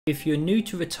If you're new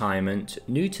to retirement,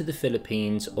 new to the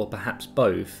Philippines, or perhaps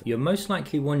both, you're most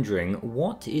likely wondering,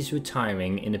 what is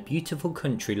retiring in a beautiful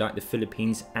country like the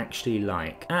Philippines actually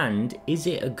like? And is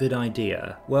it a good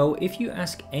idea? Well, if you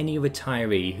ask any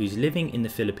retiree who's living in the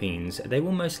Philippines, they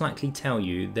will most likely tell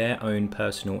you their own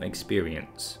personal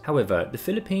experience. However, the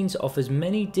Philippines offers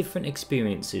many different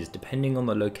experiences depending on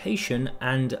the location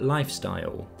and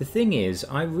lifestyle. The thing is,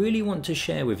 I really want to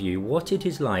share with you what it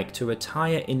is like to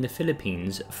retire in the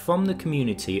Philippines from the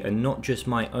community and not just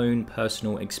my own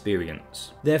personal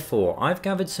experience. Therefore, I've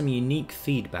gathered some unique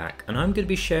feedback and I'm going to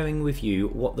be sharing with you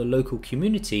what the local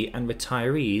community and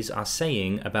retirees are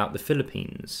saying about the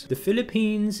Philippines. The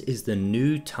Philippines is the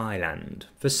new Thailand.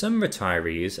 For some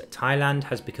retirees, Thailand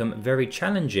has become very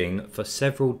challenging for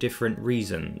several different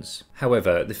reasons.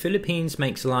 However, the Philippines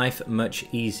makes life much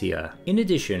easier. In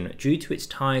addition, due to its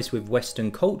ties with Western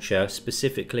culture,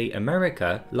 specifically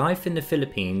America, life in the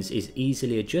Philippines is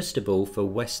easily adjustable for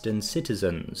Western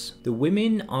citizens. The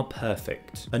women are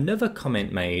perfect. Another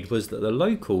comment made was that the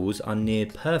locals are near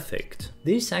perfect.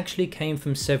 This actually came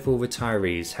from several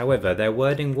retirees, however their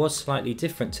wording was slightly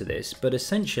different to this, but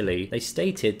essentially they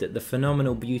stated that the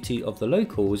phenomenal beauty of the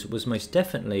locals was most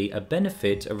definitely a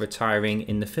benefit of retiring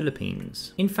in the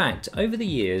Philippines. In fact, over the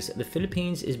years, the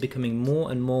Philippines is becoming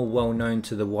more and more well known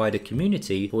to the wider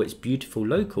community for its beautiful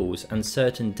locals, and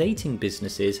certain dating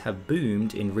businesses have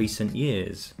boomed in recent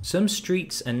years. Some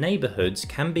streets and neighborhoods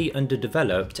can be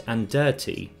underdeveloped and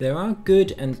dirty. There are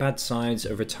good and bad sides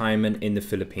of retirement in the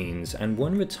Philippines, and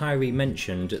one retiree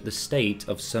mentioned the state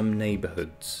of some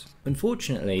neighborhoods.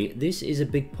 Unfortunately, this is a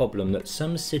big problem that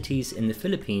some cities in the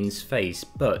Philippines face,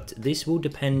 but this will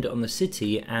depend on the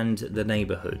city and the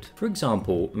neighborhood. For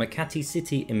example, Makati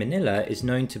City in Manila is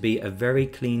known to be a very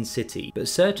clean city, but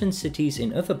certain cities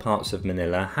in other parts of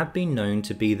Manila have been known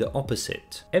to be the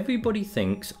opposite. Everybody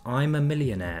thinks I'm a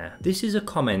millionaire. This is a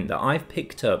comment that I've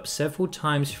picked up several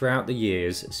times throughout the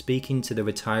years speaking to the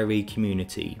retiree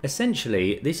community.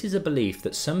 Essentially, this is a belief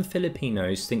that some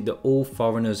Filipinos think that all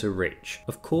foreigners are rich.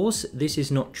 Of course, this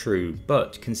is not true,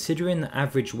 but considering the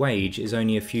average wage is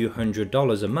only a few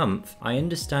 $100s a month, I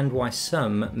understand why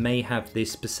some may have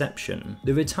this perception.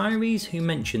 The retirees who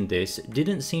mentioned this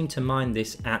didn't seem to mind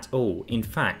this at all. In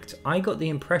fact, I got the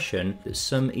impression that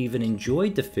some even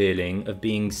enjoyed the feeling of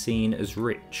being seen as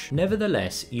rich.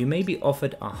 Nevertheless, you may be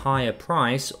offered a higher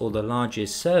price or the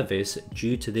largest service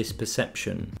due to this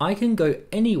perception. I can go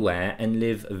anywhere and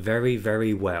live very,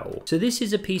 very well. So this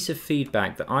is a piece of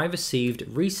feedback that I received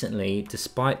recently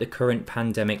despite the current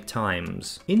pandemic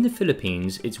times. In the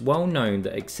Philippines, it's well known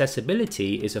that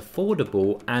accessibility is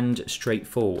affordable and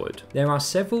straightforward. There are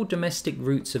several domestic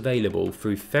routes available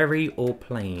through ferry or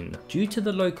plane. Due to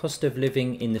the low cost of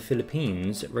living in the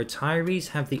Philippines, retirees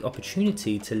have the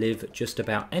opportunity to live just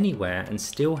about anywhere and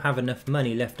still have enough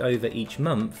money left over each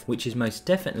month, which is most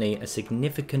definitely a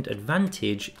significant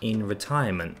advantage in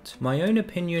retirement. My own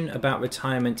opinion about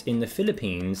retirement in the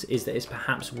Philippines is that it's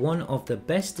perhaps one of the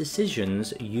best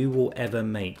decisions you will ever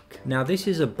make. Now, this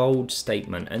is a bold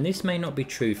statement and this may not be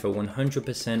true for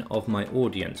 100% of my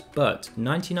audience, but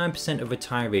 99% of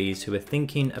retirees who are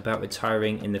thinking about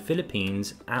retiring in the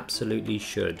Philippines absolutely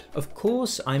should. Of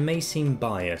course, I may seem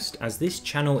biased as this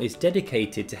channel is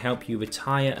dedicated to help you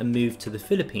retire and move to the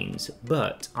Philippines,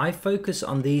 but I focus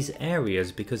on these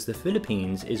areas because the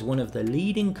Philippines is one of the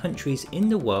leading countries in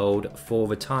the world for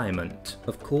retirement.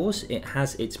 Of course, it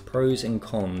has its pros and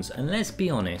cons, and let's be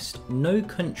honest, no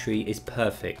country is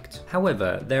perfect.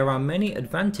 However, there are many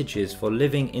advantages for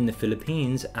living in the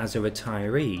Philippines as a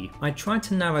retiree. I tried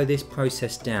to narrow this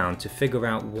process down to figure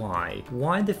out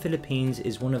why the Philippines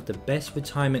is one of the best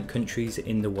retirement countries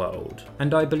in the world.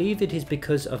 And I believe it is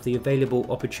because of the available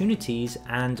opportunities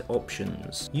and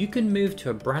options. You can move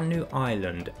to a brand new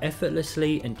island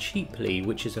effortlessly and cheaply,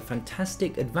 which is a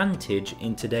fantastic advantage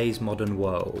in today's modern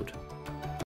world.